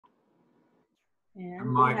And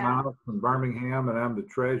I'm Mike Miles from Birmingham, and I'm the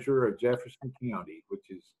treasurer of Jefferson County, which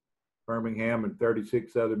is Birmingham and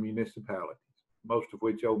 36 other municipalities, most of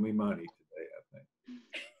which owe me money today,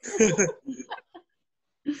 I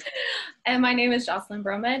think. And my name is Jocelyn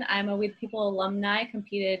Broman. I'm a We the People alumni,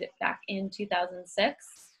 competed back in 2006.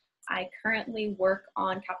 I currently work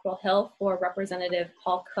on Capitol Hill for Representative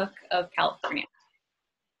Paul Cook of California.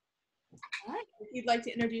 All right, if you'd like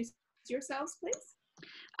to introduce yourselves, please.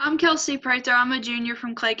 I'm Kelsey Prater. I'm a junior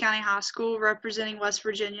from Clay County High School representing West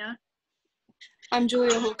Virginia. I'm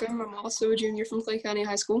Julia Holcomb. I'm also a junior from Clay County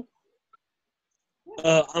High School.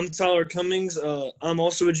 I'm Tyler Cummings. I'm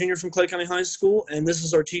also a junior from Clay County High School, and this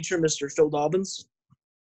is our teacher, Mr. Phil Dobbins.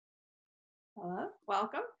 Hello,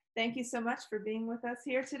 welcome. Thank you so much for being with us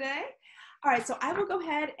here today. All right, so I will go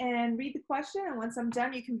ahead and read the question, and once I'm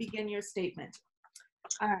done, you can begin your statement.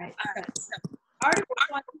 All right. Article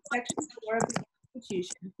 1, Section 4 of the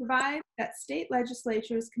Constitution provides that state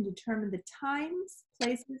legislatures can determine the times,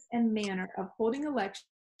 places, and manner of holding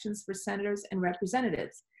elections for senators and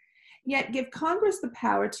representatives, yet give Congress the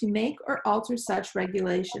power to make or alter such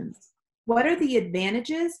regulations. What are the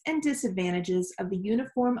advantages and disadvantages of the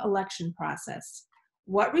uniform election process?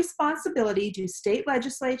 What responsibility do state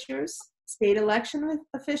legislatures, state election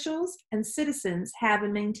officials, and citizens have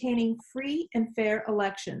in maintaining free and fair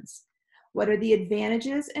elections? What are the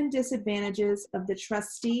advantages and disadvantages of the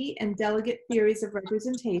trustee and delegate theories of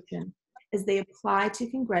representation as they apply to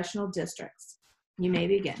congressional districts? You may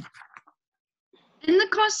begin. In the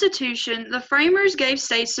Constitution, the framers gave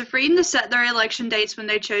states the freedom to set their election dates when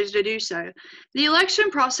they chose to do so. The election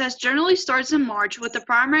process generally starts in March with the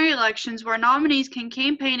primary elections, where nominees can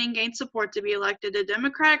campaign and gain support to be elected a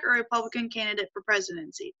Democratic or Republican candidate for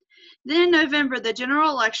presidency. Then in November, the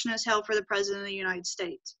general election is held for the President of the United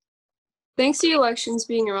States. Thanks to elections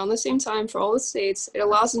being around the same time for all the states, it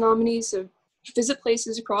allows the nominees to visit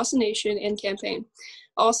places across the nation and campaign.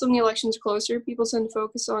 Also, when the elections are closer, people tend to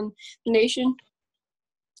focus on the nation,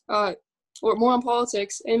 or more on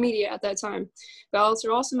politics and media at that time. Ballots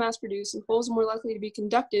are also mass-produced, and polls are more likely to be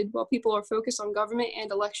conducted while people are focused on government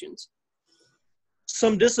and elections.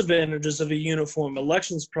 Some disadvantages of a uniform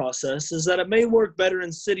elections process is that it may work better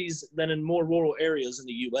in cities than in more rural areas in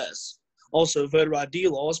the U.S. Also, voter ID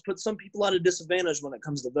laws put some people at a disadvantage when it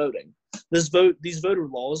comes to voting. These voter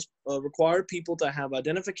laws require people to have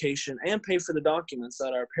identification and pay for the documents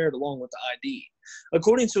that are paired along with the ID.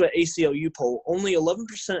 According to an ACLU poll, only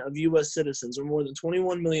 11% of U.S. citizens, or more than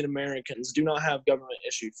 21 million Americans, do not have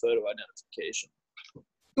government-issued photo identification.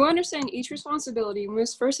 To understand each responsibility, we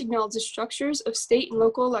must first acknowledge the structures of state and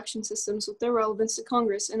local election systems with their relevance to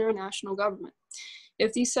Congress and our national government.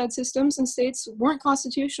 If these said systems and states weren't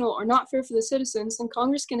constitutional or not fair for the citizens, then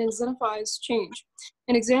Congress can incentivize change.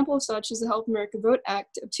 An example of such is the Help America Vote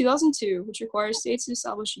Act of 2002, which requires states to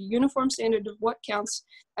establish a uniform standard of what counts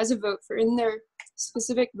as a vote for in their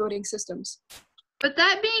specific voting systems. With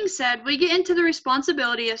that being said, we get into the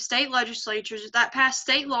responsibility of state legislatures that pass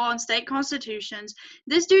state law and state constitutions.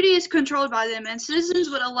 This duty is controlled by them, and citizens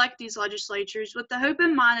would elect these legislatures with the hope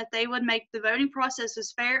in mind that they would make the voting process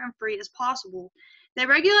as fair and free as possible. They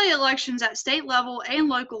regulate elections at state level and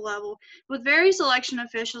local level, with various election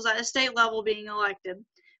officials at the state level being elected.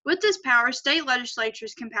 With this power, state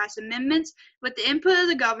legislatures can pass amendments with the input of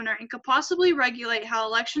the governor and could possibly regulate how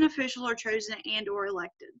election officials are chosen and/or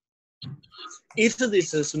elected. Each of these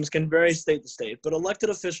systems can vary state to state, but elected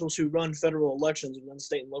officials who run federal elections within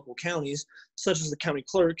state and local counties, such as the county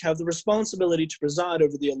clerk, have the responsibility to preside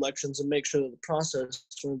over the elections and make sure that the process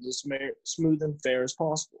runs as smooth and fair as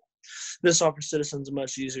possible. This offers citizens a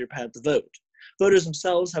much easier path to vote. Voters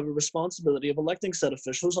themselves have a responsibility of electing said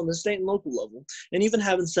officials on the state and local level, and even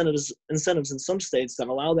have incentives in some states that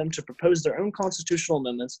allow them to propose their own constitutional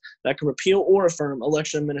amendments that can repeal or affirm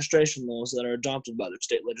election administration laws that are adopted by their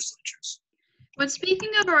state legislatures. When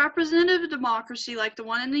speaking of a representative democracy like the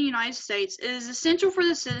one in the United States, it is essential for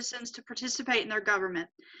the citizens to participate in their government.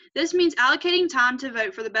 This means allocating time to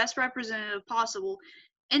vote for the best representative possible.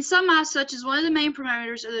 In some eyes, such as one of the main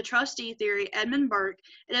promoters of the trustee theory, Edmund Burke,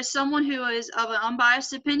 it is someone who is of an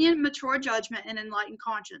unbiased opinion, mature judgment, and enlightened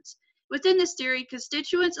conscience. Within this theory,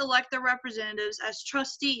 constituents elect their representatives as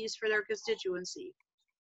trustees for their constituency.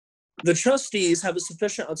 The trustees have a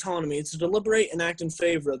sufficient autonomy to deliberate and act in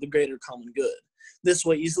favor of the greater common good. This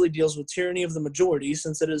way easily deals with tyranny of the majority,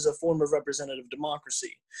 since it is a form of representative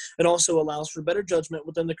democracy. It also allows for better judgment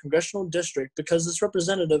within the congressional district because this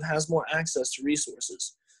representative has more access to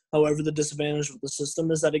resources. However, the disadvantage of the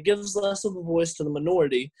system is that it gives less of a voice to the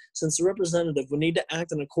minority, since the representative would need to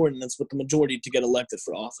act in accordance with the majority to get elected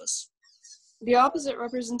for office. The opposite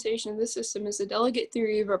representation of this system is the delegate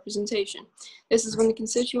theory of representation. This is when the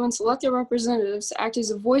constituents elect their representatives to act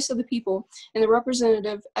as a voice of the people, and the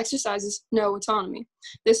representative exercises no autonomy.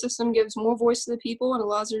 This system gives more voice to the people and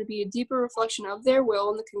allows there to be a deeper reflection of their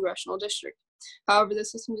will in the congressional district. However,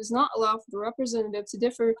 this system does not allow for the representative to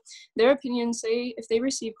differ their opinion, say, if they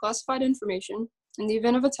receive classified information, in the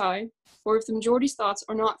event of a tie, or if the majority's thoughts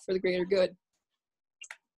are not for the greater good.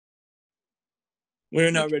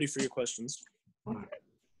 We're now ready for your questions.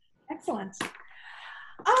 Excellent.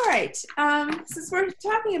 All right. Since we're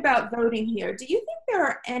talking about voting here, do you think there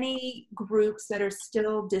are any groups that are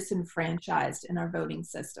still disenfranchised in our voting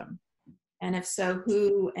system? And if so,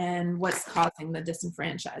 who and what's causing the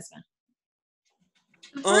disenfranchisement?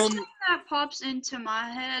 The first thing that pops into my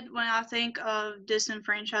head when I think of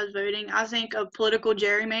disenfranchised voting, I think of political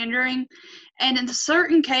gerrymandering. And in a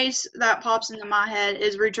certain case that pops into my head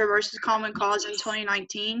is Rucho versus Common Cause in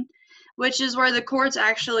 2019, which is where the courts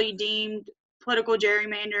actually deemed political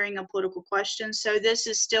gerrymandering a political question. So this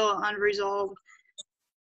is still an unresolved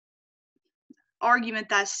argument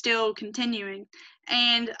that's still continuing.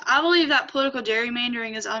 And I believe that political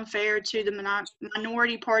gerrymandering is unfair to the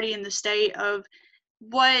minority party in the state of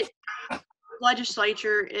what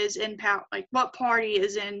legislature is in power, like what party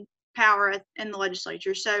is in power in the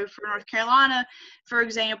legislature. So for North Carolina, for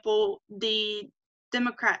example, the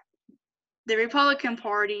Republican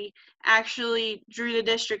Party actually drew the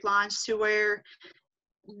district lines to where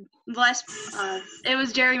it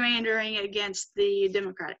was gerrymandering against the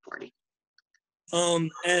Democratic Party.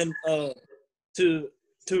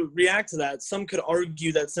 To react to that, some could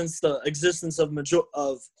argue that since the existence of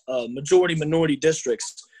majority-minority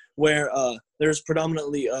districts, where there's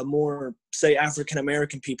predominantly more, say,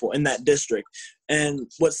 African-American people in that district, and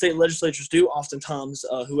what state legislatures do oftentimes,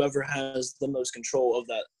 whoever has the most control of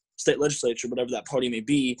that state legislature, whatever that party may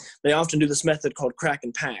be, they often do this method called crack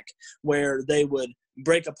and pack, where they would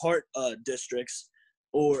break apart districts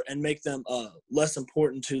and make them less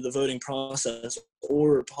important to the voting process,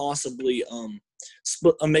 or possibly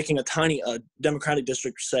making a tiny Democratic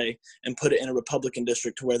district, say, and put it in a Republican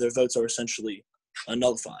district to where their votes are essentially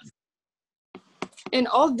nullified. And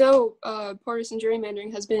although partisan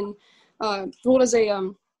gerrymandering has been ruled as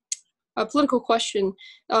a political question,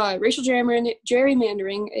 racial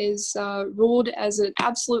gerrymandering is ruled as an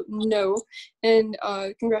absolute no in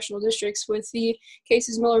congressional districts, with the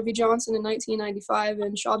cases Miller v. Johnson in 1995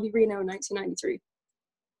 and Shaw v. Reno in 1993.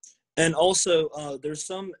 And also, there's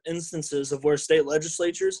some instances of where state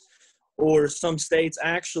legislatures or some states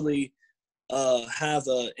actually have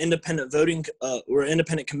an independent voting or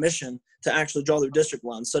independent commission to actually draw their district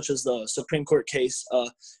lines, such as the Supreme Court case,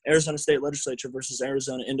 Arizona State Legislature versus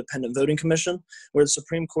Arizona Independent Voting Commission, where the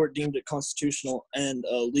Supreme Court deemed it constitutional and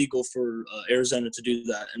legal for Arizona to do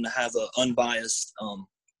that and to have unbiased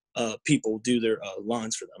people do their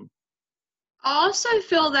lines for them. I also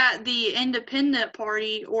feel that the independent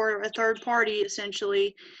party, or a third party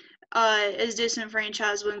essentially, is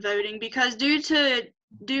disenfranchised when voting, because due to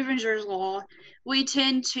Duvenger's law, we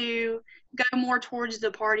tend to go more towards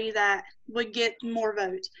the party that would get more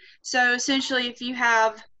votes. So essentially, if you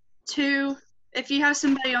have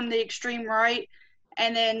somebody on the extreme right,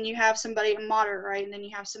 and then you have somebody in moderate right, and then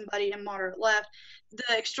you have somebody in moderate left,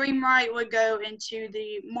 the extreme right would go into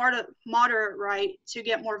the moderate right to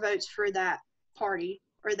get more votes for that party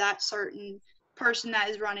or that certain person that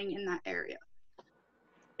is running in that area.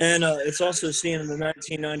 And it's also seen in the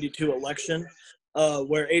 1992 election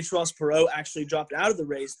where H. Ross Perot actually dropped out of the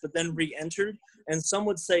race but then re-entered. And some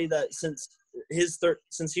would say that since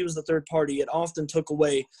he was the third party, it often took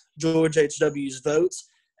away George H.W.'s votes.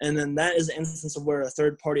 And then that is an instance of where a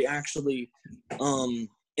third party actually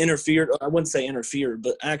interfered, or I wouldn't say interfered,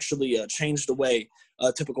 but actually changed the way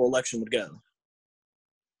a typical election would go.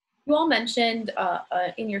 You all mentioned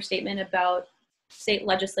in your statement about state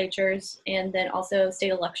legislatures and then also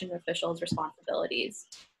state election officials' responsibilities.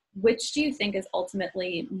 Which do you think is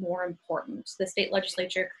ultimately more important, the state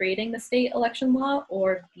legislature creating the state election law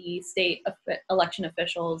or the state election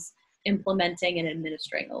officials implementing and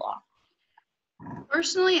administering the law?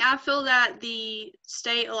 Personally, I feel that the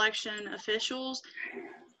state election officials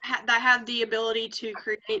that have the ability to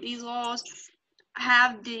create these laws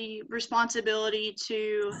have the responsibility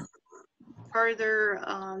to further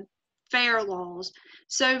fair laws.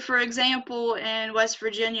 So for example, in West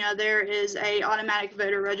Virginia, there is a automatic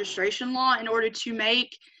voter registration law in order to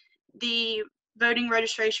make the voting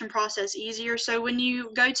registration process easier. So when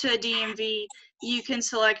you go to a DMV, you can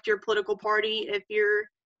select your political party if you're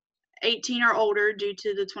 18 or older due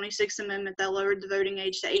to the 26th Amendment that lowered the voting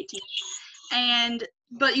age to 18.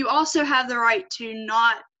 But you also have the right to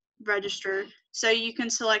not register, so you can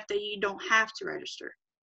select that you don't have to register.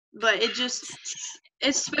 But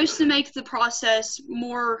it's supposed to make the process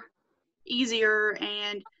more easier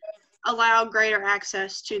and allow greater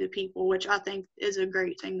access to the people, which I think is a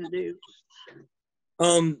great thing to do.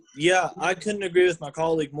 Yeah, I couldn't agree with my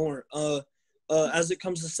colleague more. As it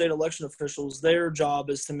comes to state election officials, their job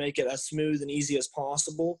is to make it as smooth and easy as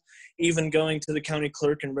possible, even going to the county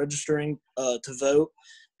clerk and registering to vote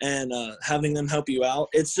and having them help you out.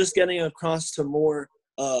 It's just getting across to more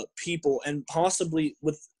people, and possibly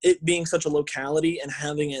with it being such a locality and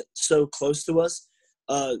having it so close to us,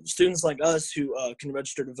 students like us who can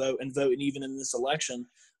register to vote and vote even in this election,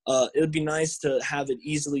 it would be nice to have it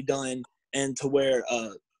easily done and to where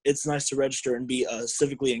it's nice to register and be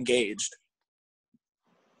civically engaged.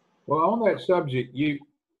 Well, on that subject,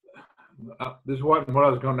 this wasn't what I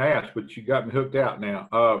was going to ask, but you got me hooked out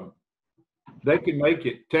now. They can make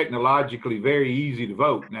it technologically very easy to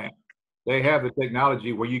vote now. They have the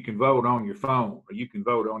technology where you can vote on your phone or you can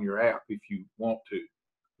vote on your app if you want to.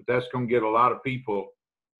 But that's going to get a lot of people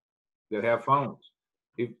that have phones.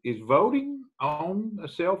 Is voting on a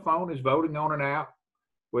cell phone, is voting on an app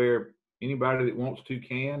where anybody that wants to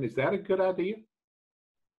can? Is that a good idea?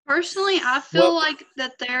 Personally, I feel like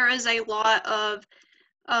that there is a lot of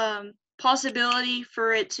possibility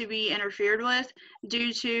for it to be interfered with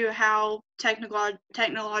due to how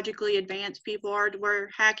technologically advanced people are, to where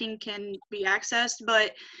hacking can be accessed.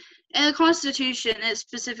 But in the Constitution, it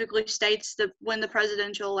specifically states that when the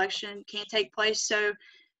presidential election can't take place. So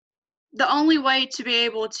the only way to be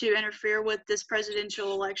able to interfere with this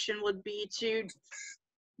presidential election would be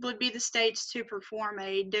the states to perform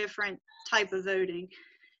a different type of voting.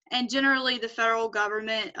 And generally, the federal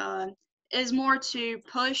government is more to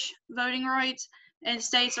push voting rights, and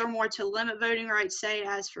states are more to limit voting rights, say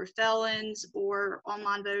as for felons or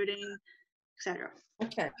online voting, etc.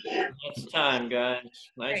 Okay. That's time, guys.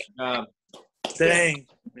 Nice job. Dang.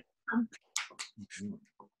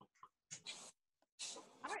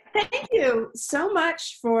 Thank you so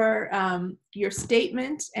much for your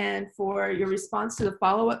statement and for your response to the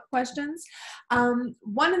follow-up questions.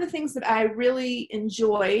 One of the things that I really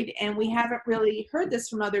enjoyed, and we haven't really heard this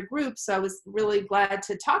from other groups, so I was really glad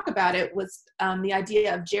to talk about it, was the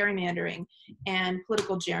idea of gerrymandering and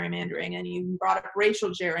political gerrymandering, and you brought up racial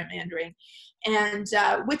gerrymandering. And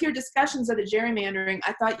with your discussions of the gerrymandering,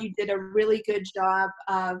 I thought you did a really good job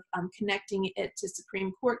of connecting it to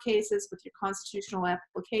Supreme Court cases with your constitutional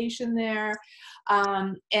application there.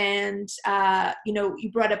 You know,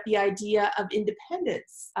 you brought up the idea of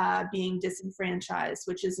independents being disenfranchised,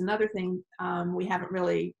 which is another thing we haven't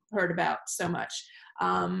really heard about so much.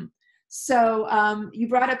 You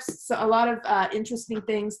brought up a lot of interesting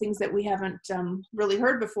things that we haven't really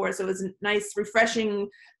heard before. So it was a nice, refreshing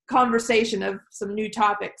conversation of some new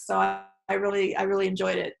topics. So I really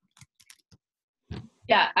enjoyed it.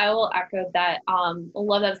 Yeah, I will echo that. I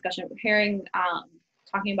love that discussion. Hearing,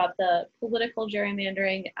 talking about the political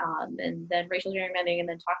gerrymandering and then racial gerrymandering, and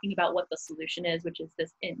then talking about what the solution is, which is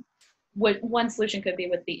what one solution could be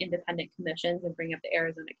with the independent commissions, and bring up the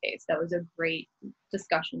Arizona case. That was a great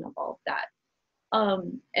discussion of all of that.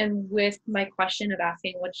 And with my question of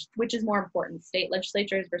asking which is more important, state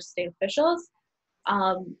legislatures versus state officials,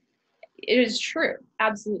 it is true,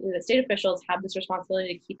 absolutely, that state officials have this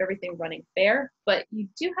responsibility to keep everything running fair, but you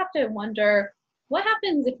do have to wonder what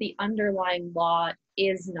happens if the underlying law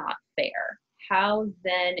is not fair. How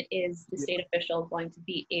then is the state official going to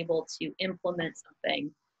be able to implement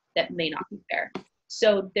something that may not be fair?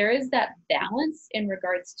 So there is that balance in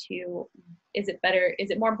regards to, is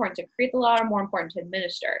it more important to create the law or more important to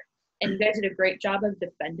administer? And you guys did a great job of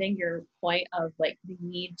defending your point of like the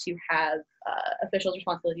need to have officials'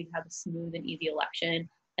 responsibility to have a smooth and easy election.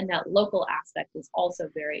 And that local aspect is also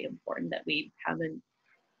very important that we haven't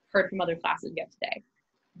heard from other classes yet today.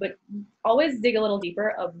 But always dig a little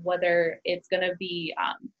deeper of whether it's going to be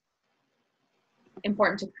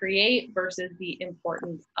important to create versus the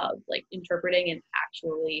importance of like interpreting and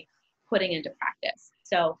actually putting into practice.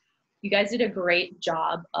 So you guys did a great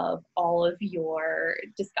job of all of your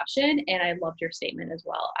discussion, and I loved your statement as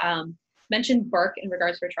well. Mentioned Burke in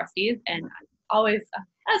regards for trustees, and I'm always,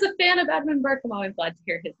 as a fan of Edmund Burke, I'm always glad to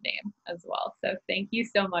hear his name as well. So thank you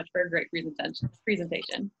so much for a great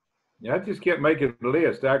presentation. Yeah, I just kept making the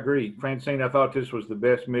list. I agree. Francine, I thought this was the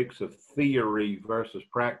best mix of theory versus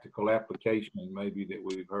practical application maybe that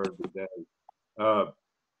we've heard today.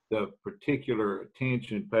 The particular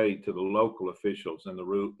attention paid to the local officials and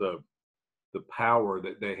the power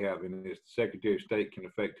that they have in this. The Secretary of State can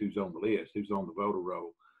affect who's on the list, who's on the voter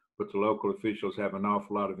roll, but the local officials have an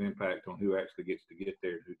awful lot of impact on who actually gets to get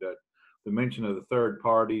there and who doesn't. the mention of the third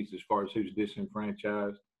parties as far as who's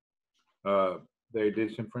disenfranchised. They're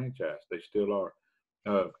disenfranchised. They still are.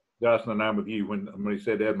 Jocelyn, I'm with you. When he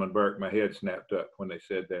said Edmund Burke, my head snapped up when they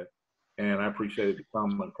said that. And I appreciated the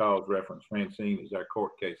common cause reference. Francine is our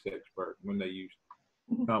court case expert. When they used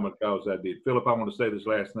common cause, I did. Philip, I want to say this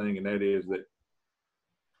last thing, and that is that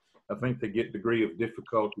I think they get degree of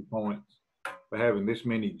difficulty points for having this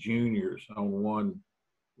many juniors on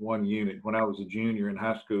one unit. When I was a junior in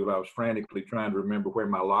high school, I was frantically trying to remember where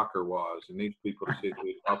my locker was, and these people are sitting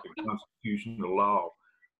here talking constitutional law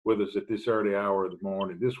with us at this early hour of the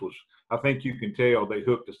morning. This was, I think you can tell they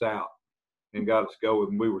hooked us out and got us going,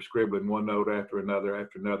 and we were scribbling one note after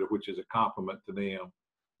another, which is a compliment to them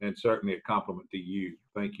and certainly a compliment to you.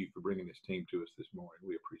 Thank you for bringing this team to us this morning.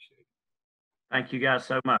 We appreciate it. Thank you guys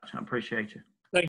so much. I appreciate you.